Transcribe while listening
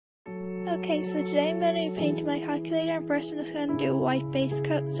Okay, so today I'm going to be painting my calculator, and first I'm just going to do a white base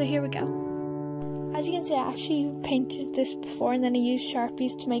coat, so here we go. As you can see, I actually painted this before and then I used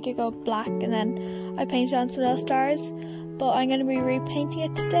Sharpies to make it go black, and then I painted on some little stars, but I'm going to be repainting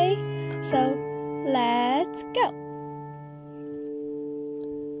it today, so let's go!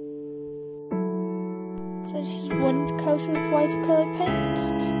 So this is one coat of white acrylic paint,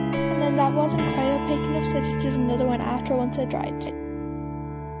 and then that wasn't quite opaque enough, so I just did another one after once it dried.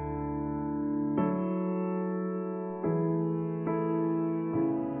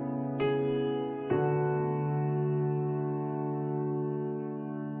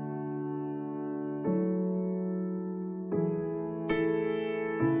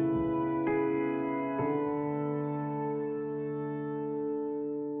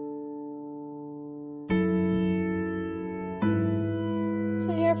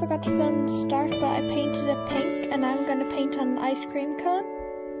 So here I forgot to blend the start, but I painted it pink, and now I'm going to paint on an ice cream cone.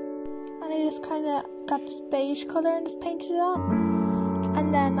 And I just kind of got this beige colour and just painted it on.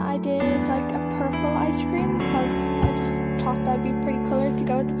 And then I did like a purple ice cream because I just thought that would be a pretty colour to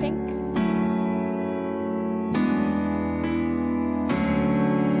go with the pink.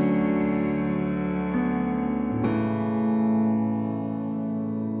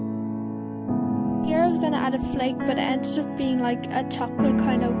 Here I was going to add a flake, but it ended up being like a chocolate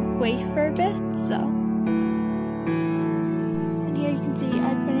kind of wafer bit, so. And here you can see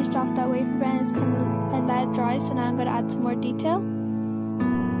I finished off that wafer bit and it's kind of, I let it dry, so now I'm going to add some more detail.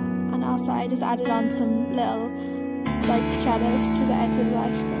 And also I just added on some little like shadows to the edge of the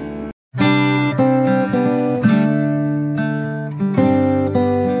ice cream.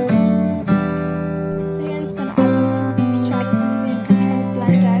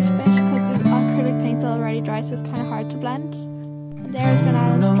 Dry, so it's kind of hard to blend. And there I was going to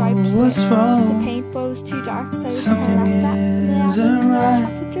add a stripe to it. The paint but was too dark, so I just kind of left that. And then I added some little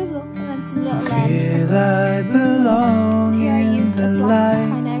chocolate drizzle and then some little sprinkles. Here I used a black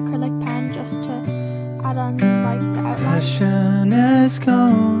kind of acrylic pen just to add on like the outlines. And then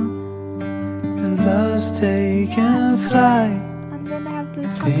I have the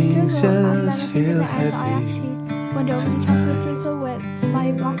chocolate drizzle, and then at the end I actually went over the chocolate drizzle with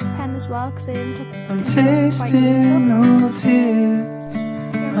my black pen as well, because I didn't take quite good stuff.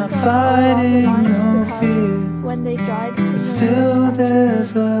 I'm fighting all the lines because when they dried, still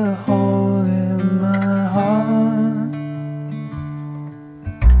there's a hole in my heart.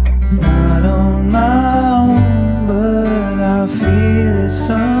 Not on my own, but I feel it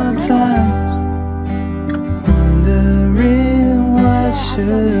sometimes. Wondering what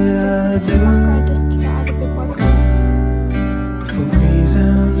should I do.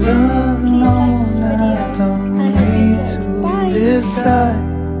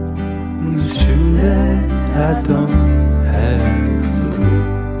 It's true that I don't